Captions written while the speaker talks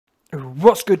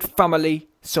What's good, family?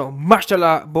 So mash the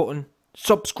like button,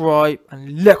 subscribe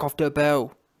and lick off the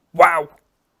bell. Wow!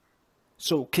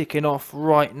 So kicking off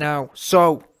right now.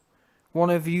 So, one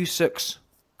of Usyk's,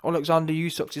 Alexander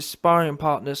Usyk's sparring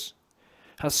partners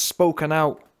has spoken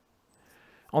out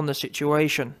on the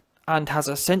situation and has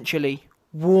essentially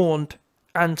warned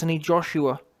Anthony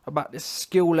Joshua about the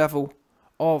skill level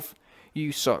of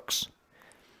Usyk's.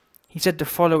 He said the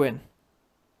following: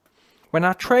 "When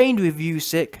I trained with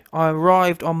Usyk, I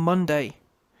arrived on Monday,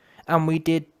 and we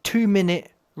did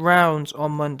 2-minute rounds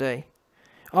on Monday.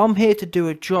 I'm here to do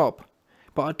a job,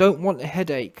 but I don't want a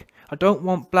headache, I don't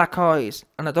want black eyes,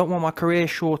 and I don't want my career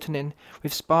shortening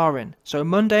with sparring. So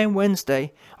Monday and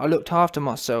Wednesday, I looked after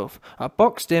myself. I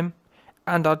boxed him,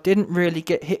 and I didn't really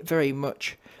get hit very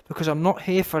much, because I'm not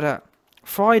here for that.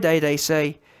 Friday, they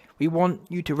say, we want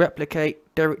you to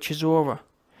replicate Derek Chisora.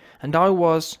 And I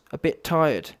was a bit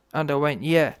tired, and I went,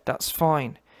 yeah, that's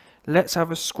fine. Let's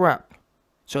have a scrap.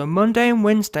 So Monday and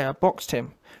Wednesday I boxed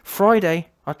him. Friday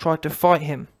I tried to fight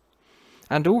him.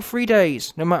 And all 3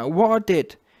 days, no matter what I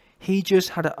did, he just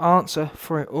had an answer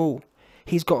for it all.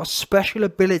 He's got a special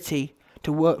ability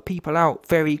to work people out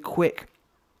very quick.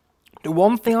 The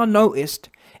one thing I noticed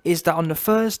is that on the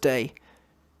first day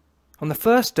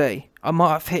I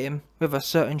might have hit him with a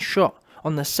certain shot.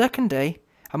 On the second day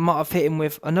I might have hit him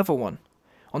with another one.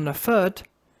 On the third,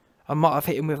 I might have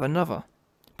hit him with another.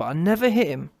 But I never hit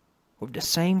him with the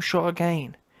same shot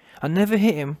again. I never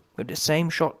hit him with the same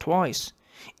shot twice.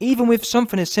 Even with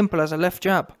something as simple as a left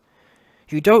jab.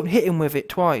 You don't hit him with it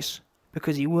twice,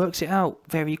 because he works it out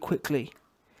very quickly.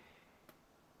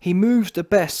 He moves the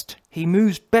best. He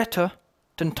moves better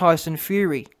than Tyson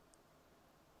Fury.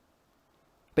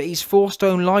 But he's 4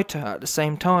 stone lighter at the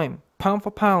same time. Pound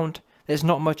for pound, there's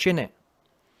not much in it.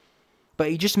 But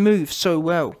he just moves so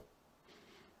well.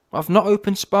 I've not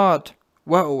open sparred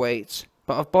welterweights,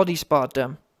 but I've body sparred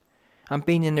them and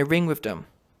been in the ring with them.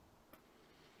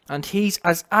 And he's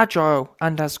as agile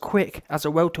and as quick as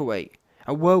a welterweight,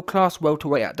 a world-class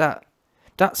welterweight at that.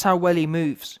 That's how well he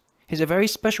moves. He's a very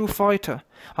special fighter.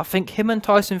 I think him and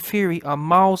Tyson Fury are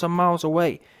miles and miles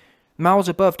away, miles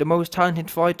above the most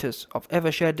talented fighters I've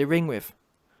ever shared the ring with.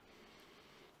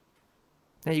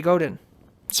 There you go then.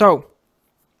 So,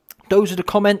 those are the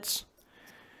comments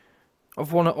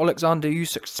of one of Alexander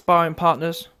Usyk's sparring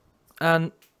partners,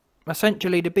 and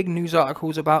essentially the big news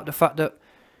articles about the fact that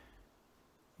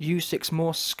Usyk's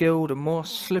more skilled and more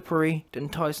slippery than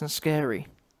Tyson Scary.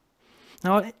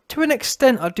 Now, to an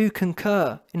extent I do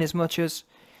concur, in as much as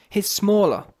he's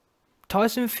smaller.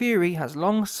 Tyson Fury has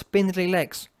long spindly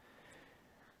legs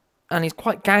and he's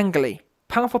quite gangly.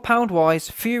 Pound for pound wise,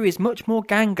 Fury is much more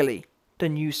gangly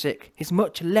than Usyk. He's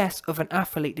much less of an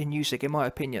athlete than Usyk, in my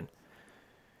opinion.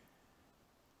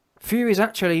 Fury is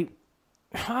actually,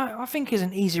 I think he's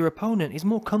an easier opponent. He's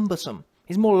more cumbersome.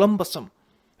 He's more lumbersome.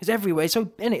 He's everywhere. He's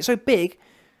so big,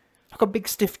 like a big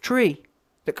stiff tree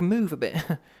that can move a bit.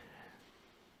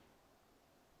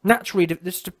 Naturally,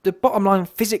 the bottom line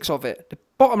physics of it, the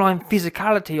bottom line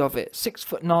physicality of it,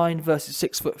 6'9" versus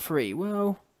 6'3".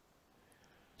 Well,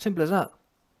 simple as that.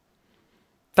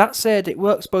 That said, it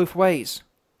works both ways.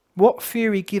 What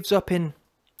Fury gives up in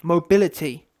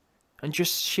mobility and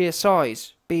just sheer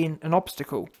size being an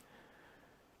obstacle,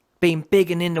 being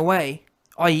big and in the way,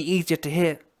 i.e. easier to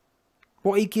hit,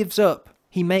 what he gives up,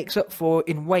 he makes up for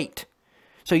in weight.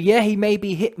 So yeah, he may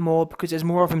be hit more because there's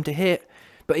more of him to hit,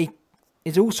 but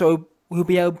he'll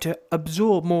be able to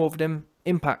absorb more of them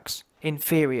impacts, in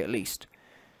theory at least.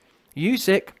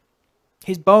 Usyk,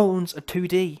 his bones are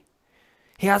 2D.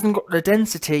 He hasn't got the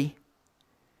density,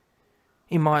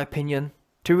 in my opinion,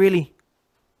 to really...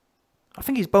 I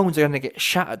think his bones are going to get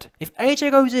shattered. If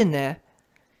AJ goes in there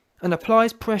and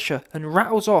applies pressure and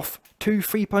rattles off 2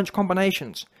 3-punch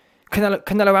combinations,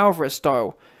 Canelo Alvarez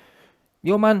style,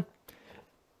 your man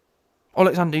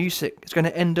Alexander Usyk is going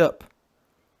to end up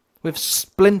with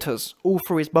splinters all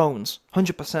through his bones,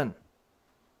 100%.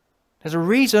 There's a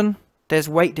reason there's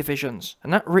weight divisions,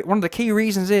 and that one of the key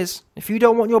reasons is, if you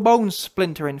don't want your bones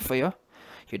splintering for you,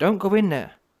 you don't go in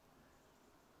there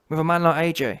with a man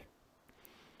like AJ.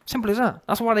 Simple as that.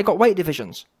 That's why they got weight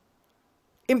divisions.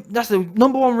 That's the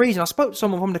number one reason. I spoke to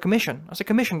someone from the commission. I said,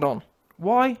 "Commission Don,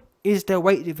 why is there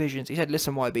weight divisions?" He said,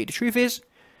 "Listen, YB, the truth is,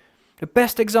 the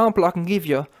best example I can give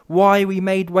you why we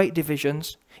made weight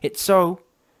divisions, it's so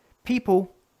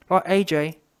people like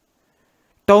AJ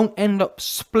don't end up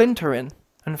splintering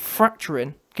and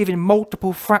fracturing, giving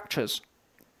multiple fractures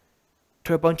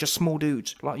to a bunch of small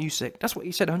dudes like Usyk." That's what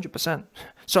he said, 100%.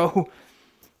 So,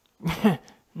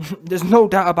 there's no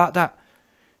doubt about that.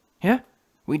 Yeah?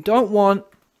 We don't want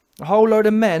a whole load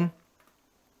of men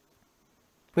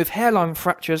with hairline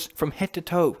fractures from head to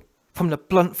toe, from the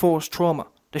blunt force trauma,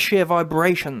 the sheer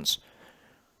vibrations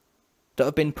that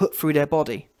have been put through their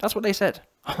body. That's what they said.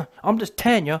 I'm just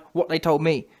telling you what they told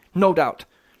me, no doubt.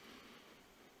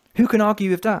 Who can argue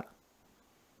with that?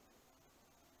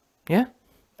 Yeah?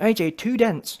 AJ, too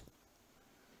dense.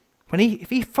 If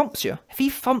he thumps you,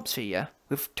 yeah,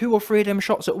 with 2 or 3 of them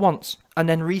shots at once, and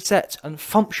then resets and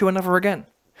thumps you another again,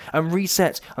 and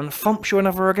resets and thumps you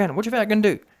another again, what do you think I can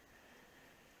do?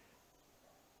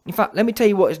 In fact, let me tell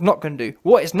you what it's not going to do.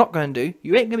 What it's not going to do,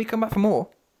 you ain't going to be coming back for more.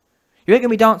 You ain't going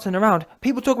to be dancing around.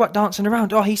 People talk about dancing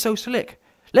around. Oh, he's so slick.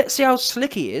 Let's see how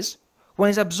slick he is when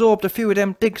he's absorbed a few of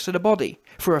them digs to the body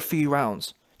for a few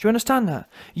rounds. Do you understand that?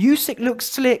 Usyk looks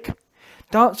slick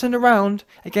dancing around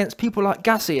against people like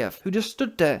Gassiev, who just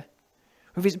stood there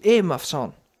with his earmuffs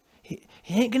on. He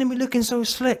ain't going to be looking so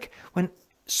slick when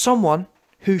someone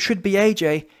who should be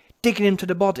AJ digging him to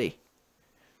the body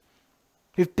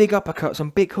with big uppercuts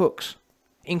and big hooks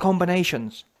in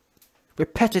combinations.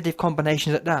 Repetitive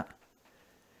combinations at that.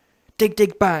 Dig,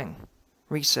 dig, bang.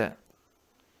 Reset.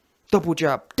 Double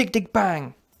jab. Dig, dig,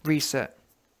 bang. Reset.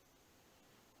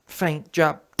 Feint,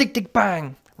 jab. Dig, dig,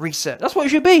 bang. Reset. That's what it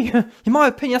should be. In my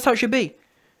opinion, that's how it should be.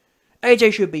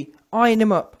 AJ should be eyeing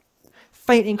him up.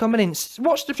 Feinting coming in.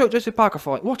 Watch the Joseph Parker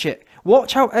fight. Watch it.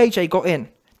 Watch how AJ got in.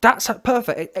 That's a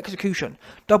perfect execution.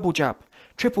 Double jab.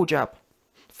 Triple jab.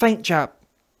 Feint jab.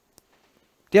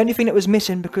 The only thing that was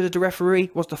missing because of the referee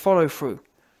was the follow through.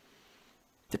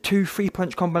 The 2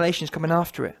 3-punch combinations coming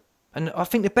after it. And I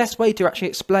think the best way to actually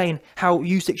explain how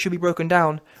Usyk should be broken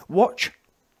down, watch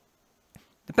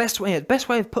the best way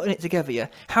of putting it together, yeah,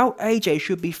 how AJ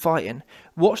should be fighting.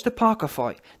 Watch the Parker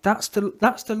fight. That's the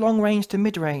long range to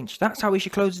mid range. That's how he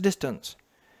should close the distance.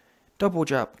 Double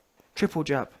jab, triple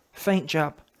jab, feint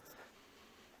jab,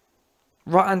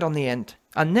 right hand on the end.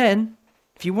 And then,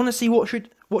 if you want to see what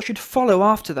should follow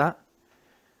after that,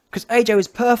 because AJ was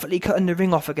perfectly cutting the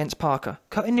ring off against Parker.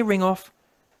 Cutting the ring off,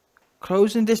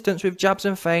 closing distance with jabs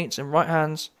and feints and right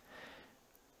hands.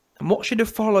 And what should have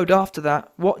followed after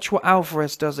that, watch what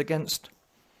Alvarez does against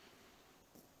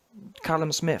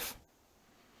Callum Smith.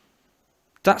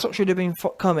 That's what should have been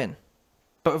coming,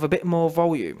 but with a bit more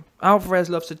volume. Alvarez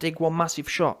loves to dig one massive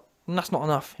shot, and that's not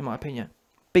enough, in my opinion.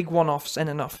 Big one-offs ain't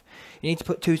enough. You need to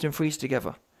put 2s and 3s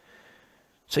together.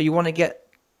 So you want to get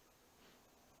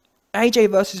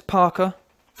AJ versus Parker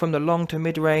from the long to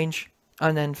mid-range,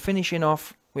 and then finishing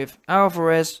off with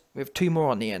Alvarez with 2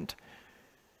 more on the end.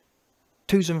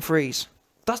 2s and 3s.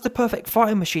 That's the perfect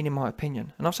fighting machine in my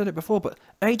opinion. And I've said it before, but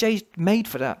AJ's made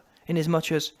for that. In as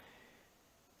much as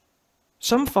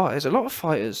some fighters, a lot of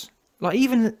fighters, like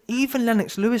even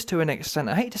Lennox Lewis to an extent.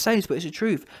 I hate to say this, but it's the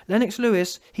truth. Lennox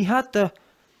Lewis, he had the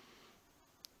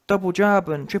double jab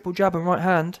and triple jab and right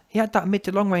hand. He had that mid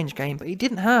to long range game, but he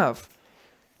didn't have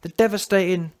the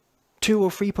devastating 2 or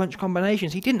 3 punch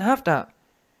combinations. He didn't have that.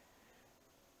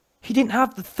 He didn't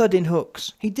have the thudding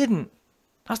hooks. He didn't.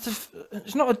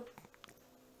 It's not a...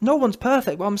 No one's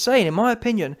perfect, but I'm saying, in my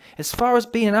opinion, as far as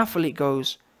being an athlete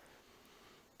goes,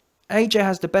 AJ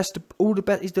has the best,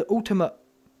 he's the ultimate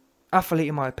athlete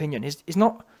in my opinion. He's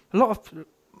not,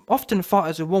 often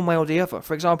fighters are one way or the other.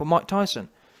 For example, Mike Tyson.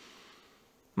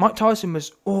 Mike Tyson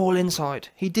was all inside.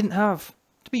 He didn't have,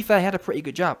 to be fair, he had a pretty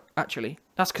good jab, actually.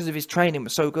 That's because of his training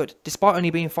was so good. Despite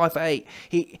only being 5'8",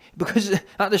 because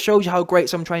that just shows you how great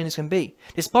some trainers can be.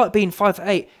 Despite being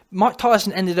 5'8", Mike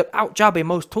Tyson ended up out-jabbing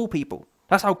most tall people.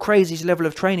 That's how crazy his level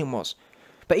of training was.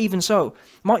 But even so,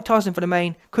 Mike Tyson for the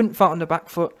main couldn't fight on the back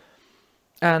foot.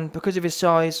 And because of his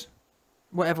size,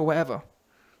 whatever,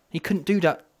 he couldn't do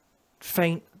that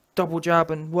feint, double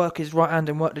jab and work his right hand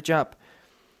and work the jab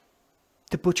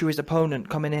to butcher his opponent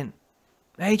coming in.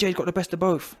 AJ's got the best of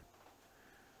both.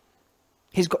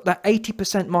 He's got that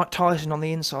 80% Mike Tyson on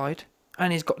the inside,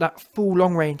 and he's got that full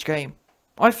long-range game.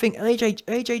 I think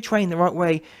AJ trained the right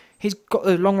way. He's got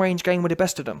the long-range game with the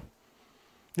best of them.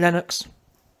 Lennox,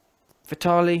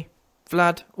 Vitali,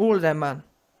 Vlad, all of them, man.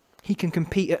 He can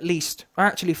compete at least. I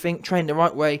actually think trained the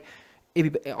right way,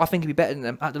 I think he'd be better than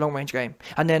them at the long-range game.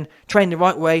 And then trained the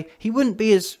right way, he wouldn't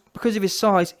be as, because of his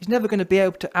size, he's never going to be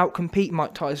able to out-compete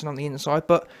Mike Tyson on the inside,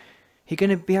 but he's going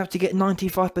to be able to get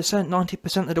 95%,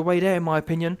 90% of the way there, in my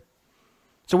opinion.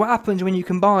 So what happens when you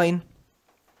combine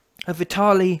a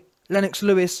Vitali, Lennox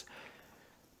Lewis,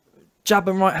 jab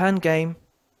and right hand game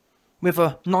with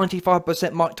a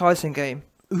 95% Mike Tyson game?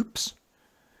 Oops.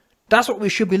 That's what we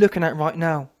should be looking at right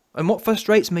now. And what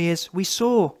frustrates me is we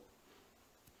saw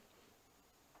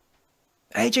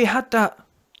AJ had that.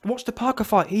 Watch the Parker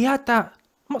fight. He had that.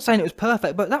 I'm not saying it was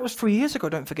perfect, but that was 3 years ago,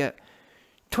 don't forget.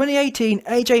 2018,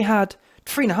 AJ had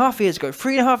 3.5 years ago.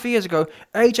 3.5 years ago,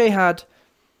 AJ had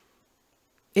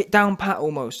it down pat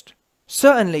almost.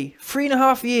 Certainly,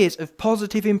 3.5 years of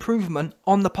positive improvement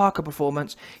on the Parker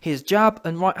performance. His jab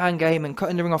and right hand game and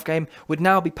cutting the ring off game would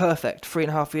now be perfect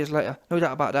 3.5 years later. No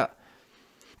doubt about that.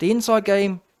 The inside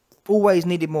game always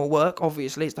needed more work,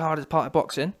 obviously. It's the hardest part of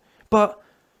boxing. But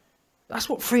that's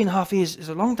what 3.5 years is,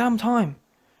 a long damn time.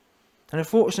 And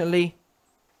unfortunately,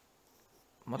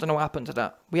 I don't know what happened to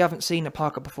that. We haven't seen a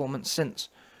Parker performance since.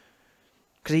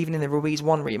 Because even in the Ruiz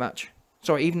 1 rematch,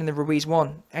 even in the Ruiz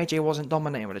 1, AJ wasn't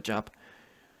dominating with a jab.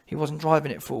 He wasn't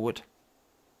driving it forward.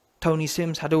 Tony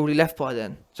Sims had already left by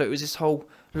then. So it was this whole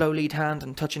low lead hand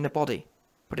and touching the body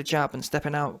with a jab and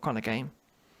stepping out kind of game.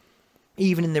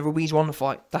 Even in the Ruiz 1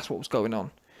 fight, that's what was going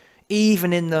on.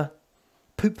 Even in the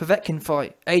Povetkin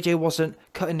fight, AJ wasn't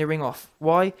cutting the ring off.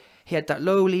 Why? He had that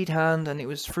low lead hand and it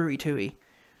was fruity-tooty.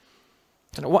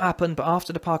 Don't know what happened, but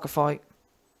after the Parker fight,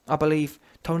 I believe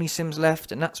Tony Sims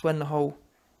left, and that's when the whole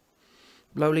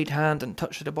low lead hand and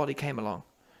touch to the body came along.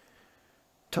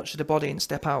 Touch to the body and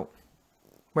step out.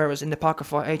 Whereas in the Parker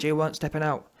fight, AJ weren't stepping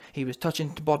out. He was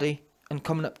touching the body and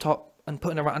coming up top and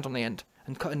putting a right hand on the end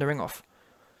and cutting the ring off.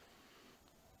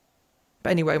 But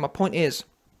anyway, my point is,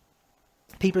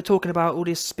 people are talking about all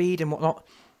this speed and whatnot.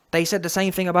 They said the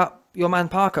same thing about your man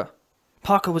Parker.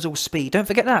 Parker was all speed. Don't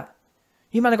forget that.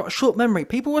 You man have got a short memory.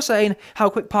 People were saying how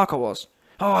quick Parker was.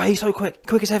 Oh, he's so quick.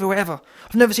 Quickest heavyweight ever.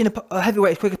 I've never seen a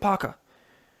heavyweight as quick as Parker.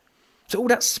 So all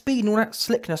that speed and all that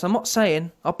slickness, I'm not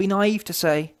saying, I'd be naive to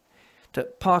say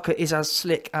that Parker is as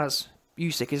slick as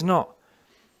Usyk is not.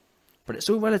 But it's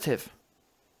all relative.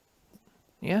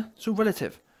 Yeah? It's all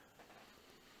relative.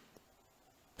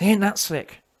 They ain't that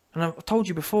slick. And I've told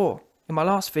you before, in my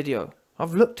last video,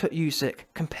 I've looked at Usyk,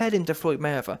 compared him to Floyd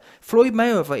Mayweather. Floyd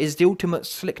Mayweather is the ultimate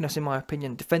slickness in my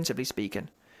opinion, defensively speaking.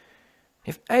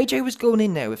 If AJ was going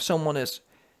in there with someone as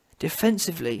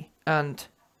defensively and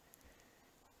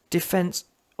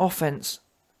offense,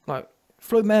 like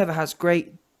Floyd Mayweather has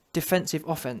great defensive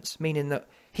offense, meaning that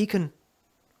he can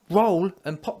roll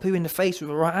and pop you in the face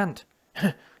with a right hand.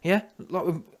 Yeah, like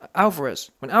with Alvarez.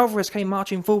 When Alvarez came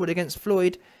marching forward against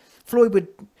Floyd, Floyd would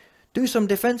do some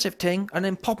defensive thing and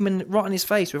then pop him right in his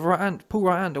face with a right hand, pull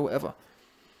right hand or whatever.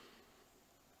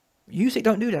 Usyk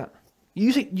don't do that.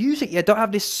 Usyk, yeah, don't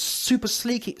have this super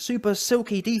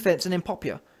silky defense and then pop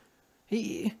you.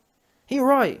 He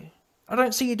right. I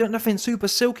don't see nothing super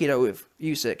silky though with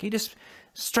Usyk. He just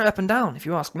straight up and down, if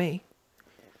you ask me.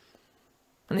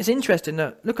 And it's interesting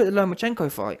that look at the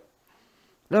Lomachenko fight.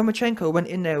 Lomachenko went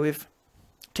in there with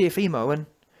Teofimo, and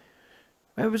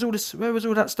where was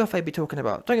all that stuff they'd be talking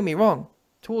about? Don't get me wrong.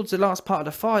 Towards the last part of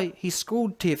the fight, he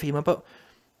schooled Teofimo, but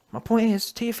my point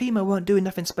is, Teofimo weren't doing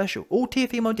nothing special. All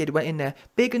Teofimo did went in there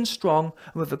big and strong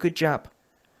and with a good jab.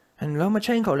 And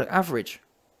Lomachenko looked average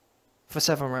for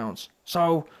 7 rounds.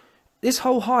 So, this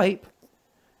whole hype,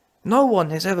 no one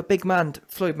has ever big manned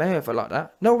Floyd Mayweather like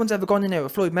that. No one's ever gone in there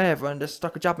with Floyd Mayweather and just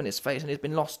stuck a jab in his face and he's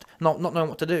been lost, not knowing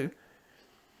what to do.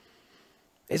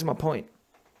 Is my point.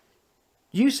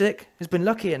 Usyk has been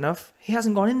lucky enough, he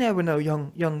hasn't gone in there with no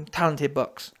young talented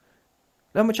bucks.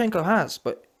 Lomachenko has,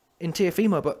 but in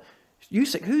Teofimo, but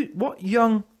Usyk, what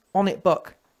young on it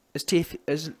buck has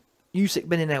Usyk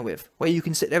been in there with? Where you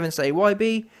can sit there and say,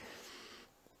 YB,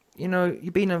 you know,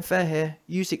 you're being unfair here.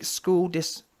 Usyk schooled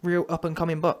this real up and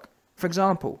coming buck. For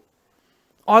example,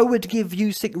 I would give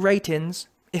Usyk ratings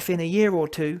if in a year or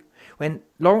two, when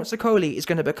Lawrence Okoli is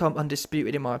going to become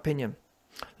undisputed in my opinion.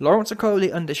 Lawrence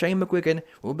Okoli under Shane McGuigan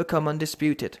will become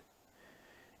undisputed.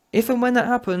 If and when that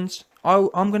happens, I'm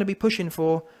going to be pushing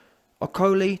for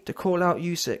Okoli to call out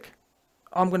Usyk.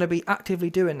 I'm going to be actively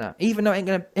doing that, even though it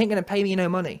ain't going to pay me no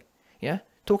money. Yeah,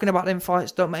 talking about them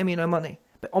fights don't make me no money,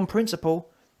 but on principle,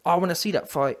 I want to see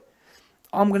that fight.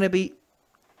 I'm going to be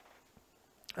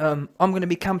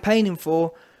campaigning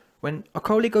for when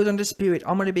Okoli goes undisputed.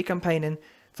 I'm going to be campaigning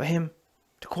for him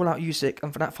to call out Usyk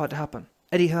and for that fight to happen.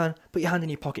 Eddie Hearn, put your hand in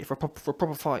your pocket for a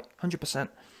proper fight, 100%.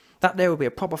 That there will be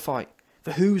a proper fight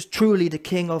for who's truly the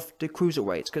king of the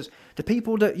cruiserweights. Because the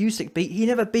people that Usyk beat, he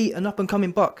never beat an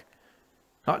up-and-coming buck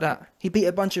like that. He beat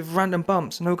a bunch of random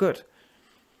bumps, no good.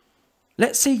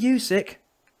 Let's see Usyk,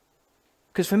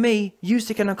 because for me,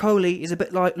 Usyk and Okoli is a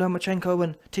bit like Lomachenko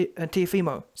and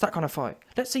Teofimo. It's that kind of fight.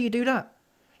 Let's see you do that.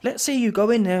 Let's see you go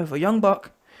in there with a young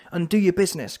buck and do your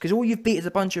business, because all you've beat is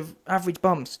a bunch of average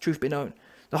bums, truth be known.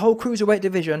 The whole cruiserweight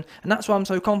division, and that's why I'm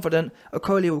so confident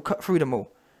Okoli will cut through them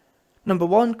all. Number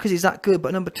one, because he's that good,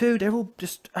 but number two, they're all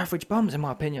just average bums in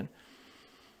my opinion.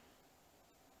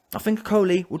 I think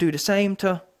Okoli will do the same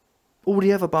to all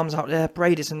the other bums out there,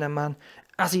 Bradis and them, man,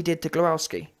 as he did to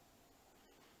Glowowski.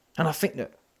 And I think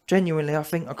that Genuinely, I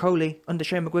think Okolie under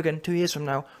Shane McGuigan 2 years from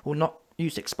now will knock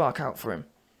Usyk spark out for him.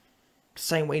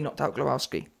 Same way he knocked out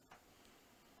Glowowski.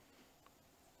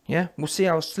 Yeah, we'll see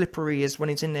how slippery he is when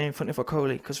he's in there in front of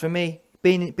Okolie. Because for me,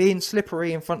 being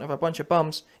slippery in front of a bunch of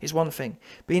bums is one thing.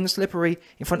 Being slippery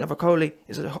in front of Okolie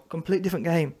is a complete different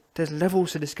game. There's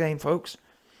levels to this game, folks.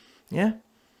 Yeah.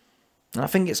 And I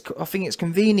think it's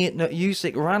convenient that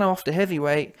Usyk ran off the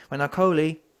heavyweight when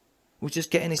Okolie was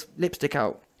just getting his lipstick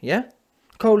out. Yeah.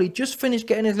 Okolie just finished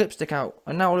getting his lipstick out,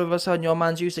 and now all of a sudden your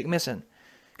man's Usyk missing.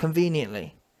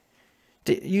 Conveniently.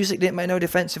 Usyk didn't make no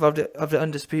defensive of the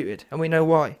undisputed, and we know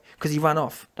why. Because he ran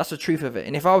off. That's the truth of it.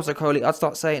 And if I was Okolie, I'd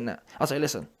start saying that. I'd say,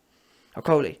 listen,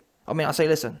 Okolie. I'd say,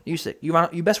 listen, Usyk,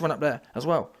 you best run up there as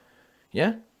well.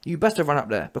 Yeah? You best have run up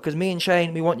there, because me and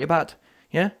Shane, we want you bad.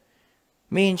 Yeah?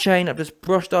 Me and Shane have just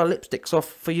brushed our lipsticks off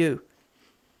for you.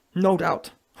 No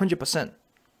doubt. 100%.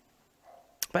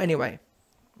 But anyway,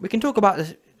 we can talk about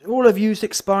this. All of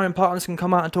Usyk's sparring partners can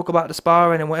come out and talk about the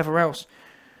sparring and whatever else.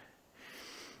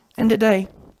 End of the day,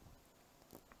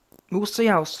 we'll see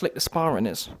how slick the sparring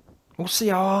is. We'll see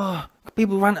how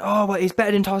people run, well, he's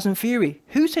better than Tyson Fury.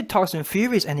 Who said Tyson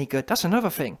Fury is any good? That's another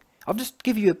thing. I'll just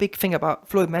give you a big thing about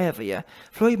Floyd Mayweather, yeah?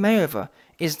 Floyd Mayweather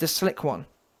is the slick one.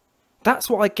 That's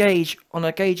what I gauge on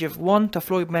a gauge of 1 to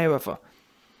Floyd Mayweather.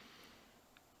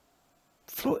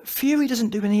 Fury doesn't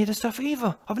do any of the stuff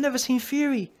either. I've never seen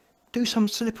Fury do some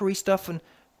slippery stuff and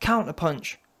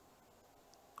counterpunch.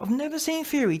 I've never seen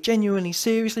Fury genuinely,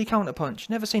 seriously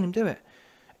counterpunch. Never seen him do it.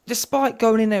 Despite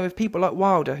going in there with people like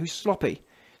Wilder, who's sloppy.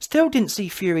 Still didn't see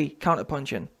Fury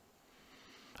counterpunching.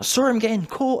 I saw him getting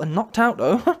caught and knocked out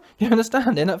though. You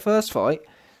understand? In that first fight.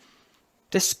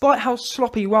 Despite how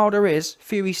sloppy Wilder is,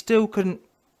 Fury still couldn't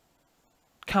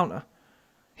counter.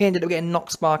 He ended up getting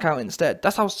knocked spark out instead.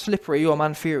 That's how slippery your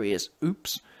man Fury is.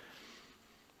 Oops.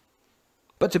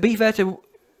 But to be fair to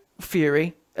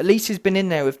Fury, at least he's been in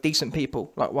there with decent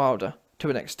people like Wilder to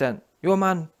an extent. Your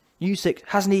man Usyk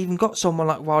hasn't even got someone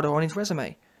like Wilder on his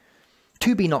resume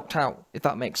to be knocked out, if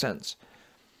that makes sense.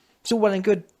 It's all well and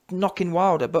good knocking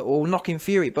Wilder, or knocking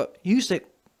Fury, but Usyk,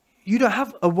 you don't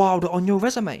have a Wilder on your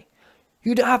resume.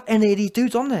 You don't have any of these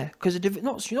dudes on there because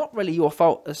it's not really your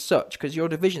fault as such because your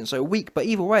division's so weak. But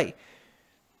either way,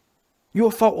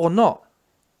 your fault or not,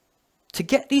 to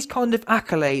get these kind of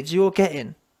accolades you're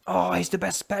getting, he's the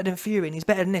best, better than Fury, and he's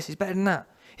better than this, he's better than that,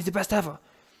 he's the best ever.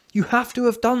 You have to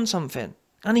have done something,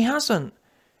 and he hasn't.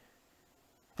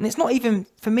 And it's not even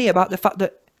for me about the fact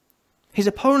that his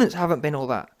opponents haven't been all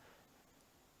that.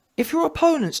 If your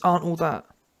opponents aren't all that,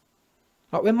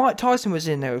 like when Mike Tyson was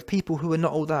in there with people who were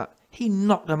not all that, he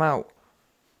knocked them out.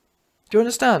 Do you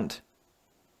understand?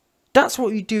 That's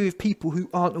what you do with people who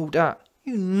aren't all that.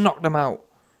 You knock them out.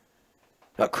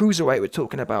 That cruiserweight we're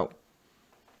talking about.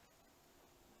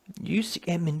 Usyk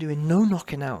ain't been doing no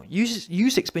knocking out.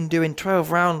 Usyk's been doing 12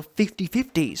 round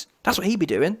 50-50s. That's what he'd be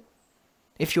doing.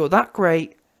 If you're that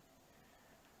great.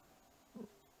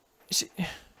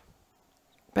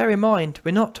 Bear in mind,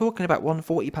 we're not talking about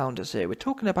 140-pounders here. We're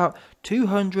talking about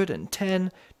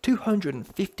 210,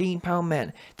 215-pound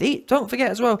men. Don't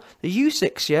forget as well, the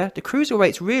Usyks, yeah, the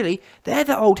cruiserweights, really, they're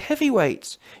the old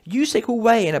heavyweights. Usyk will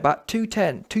weigh in about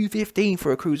 210, 215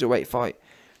 for a cruiserweight fight.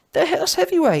 That's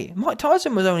heavyweight. Mike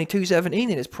Tyson was only 217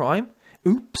 in his prime.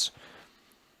 Oops.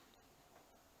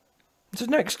 There's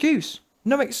no excuse.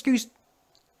 No excuse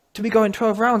to be going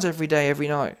 12 rounds every day, every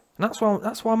night. And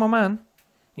that's why my man,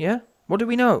 yeah? What do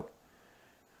we know?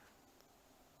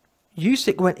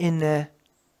 Usyk went in there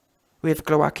with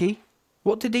Glowacki.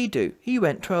 What did he do? He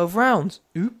went 12 rounds.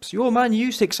 Oops, your man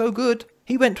Usyk so good.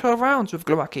 He went 12 rounds with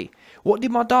Glowacki. What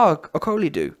did my dog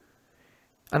Okolie do?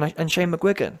 And Shane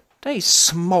McGuigan. They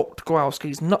smoked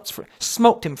Glowowski's nuts for him.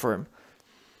 Smoked him for him.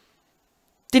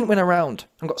 Didn't win a round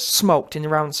and got smoked in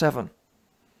round 7.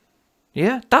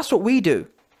 Yeah, that's what we do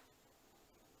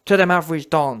to them average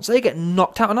dons. They get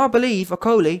knocked out, and I believe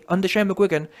Okolie under Shane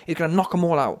McGuigan is going to knock them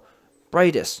all out.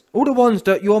 Bradis. All the ones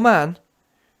that your man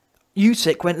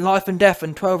Usyk went life and death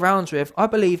in 12 rounds with, I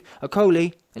believe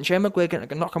Okolie and Shane McGuigan are going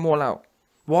to knock them all out.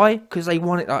 Why? Because they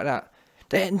want it like that.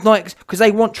 Because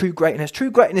they want true greatness. True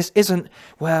greatness isn't,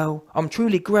 well, I'm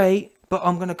truly great, but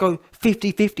I'm going to go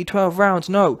 50-50, 12 rounds.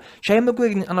 No. Shane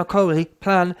McGuigan and Okolie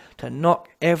plan to knock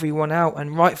everyone out,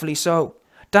 and rightfully so.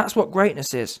 That's what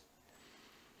greatness is.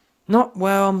 Not,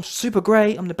 well, I'm super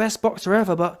great, I'm the best boxer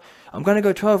ever, but I'm going to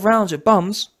go 12 rounds with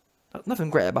bums. There's nothing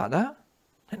great about that.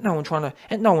 Ain't no one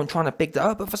trying to big that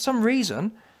up, but for some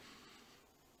reason,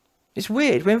 it's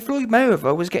weird. When Floyd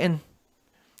Mayweather was getting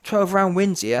 12 round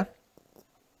wins here,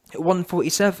 at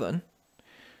 147,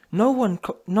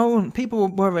 People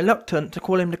were reluctant to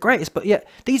call him the greatest, but yet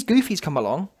these goofies come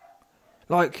along,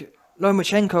 like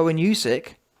Lomachenko and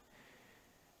Usyk,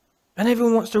 and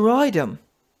everyone wants to ride him.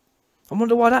 I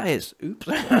wonder why that is. Oops.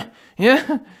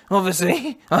 Yeah,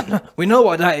 obviously. We know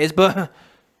why that is, but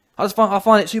I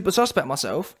find it super suspect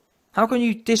myself. How can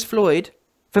you diss Floyd?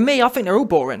 For me, I think they're all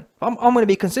boring. I'm going to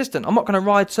be consistent. I'm not going to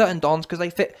ride certain dons because they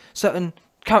fit certain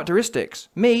characteristics.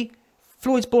 Me,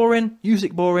 Floyd's boring,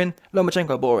 Usyk boring,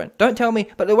 Lomachenko boring. Don't tell me,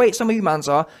 but the way some of you mans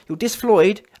are, you'll diss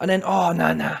Floyd, and then, oh,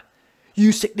 nah.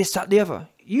 Usyk this, that, the other.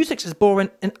 Usyk's is boring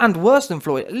and worse than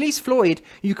Floyd. At least Floyd,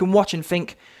 you can watch and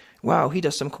think, wow, he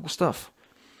does some cool stuff.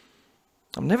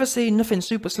 I've never seen nothing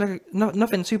super slick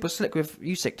with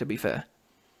Usyk, to be fair.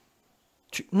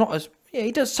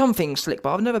 He does something slick,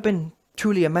 but I've never been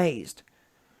truly amazed.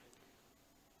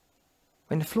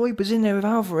 When Floyd was in there with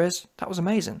Alvarez, that was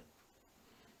amazing.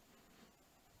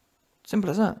 Simple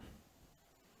as that.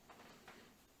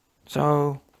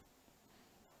 So,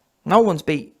 no one's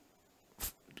beat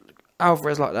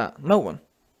Alvarez like that. No one.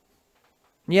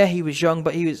 Yeah, he was young,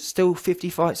 but he was still 50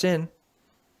 fights in.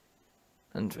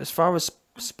 And as far as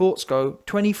sports go,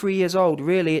 23 years old,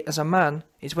 really, as a man,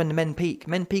 is when the men peak.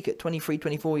 Men peak at 23,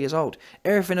 24 years old.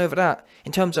 Everything over that,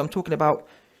 in terms of, I'm talking about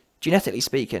genetically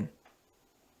speaking.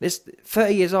 This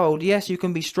 30 years old, yes, you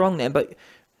can be strong then, but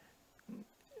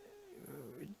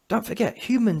don't forget,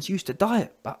 humans used to die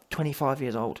at about 25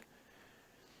 years old.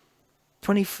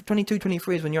 22,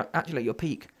 23 is when you're actually at your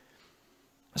peak.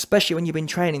 Especially when you've been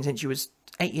training since you was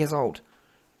 8 years old.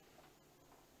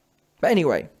 But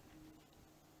anyway,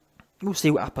 we'll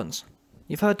see what happens.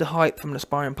 You've heard the hype from the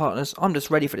sparring partners. I'm just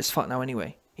ready for this fight now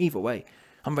anyway. Either way,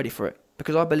 I'm ready for it.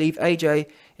 Because I believe AJ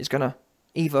is going to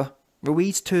either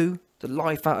Ruiz 2, the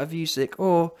life out of Usyk,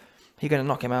 or he's going to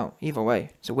knock him out. Either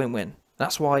way, it's a win-win.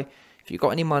 That's why, if you've got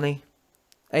any money,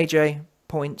 AJ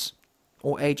points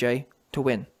or AJ to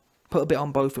win. Put a bit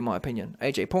on both in my opinion.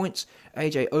 AJ points,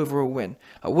 AJ overall win.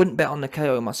 I wouldn't bet on the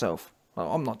KO myself.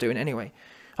 Well, I'm not doing it anyway.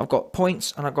 I've got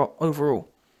points and I've got overall.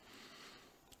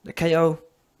 The KO,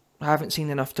 I haven't seen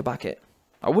enough to back it.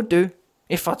 I would do.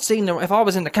 If I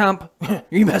was in the camp,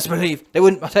 you best believe, they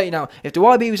wouldn't, I'll tell you now, if the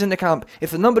YB was in the camp,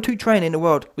 if the number 2 trainer in the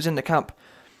world was in the camp,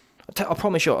 I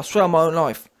promise you, I swear on my own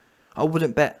life, I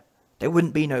wouldn't bet. There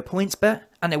wouldn't be no points bet,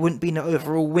 and there wouldn't be no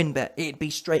overall win bet. It'd be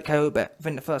straight KO bet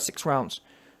within the first 6 rounds.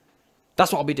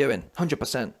 That's what I'll be doing,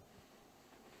 100%.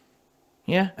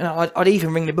 Yeah, and I'd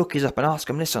even ring the bookies up and ask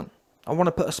them, listen, I want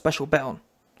to put a special bet on.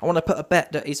 I want to put a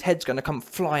bet that his head's going to come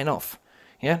flying off.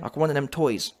 Yeah, like one of them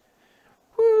toys.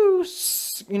 Woo,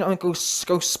 you know, go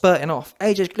spurting off.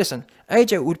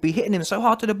 AJ would be hitting him so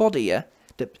hard to the body, yeah?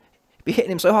 Be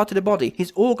hitting him so hard to the body,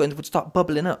 his organs would start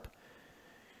bubbling up.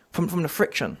 From the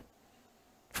friction.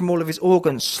 From all of his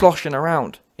organs sloshing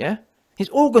around, yeah? His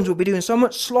organs would be doing so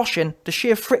much sloshing, the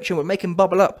sheer friction would make him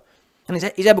bubble up. And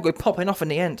his head would go popping off in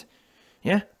the end.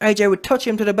 Yeah? AJ would touch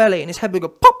him to the belly and his head would go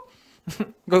pop!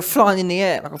 Go flying in the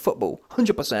air like a football.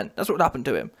 100%. That's what would happen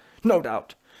to him. No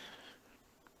doubt.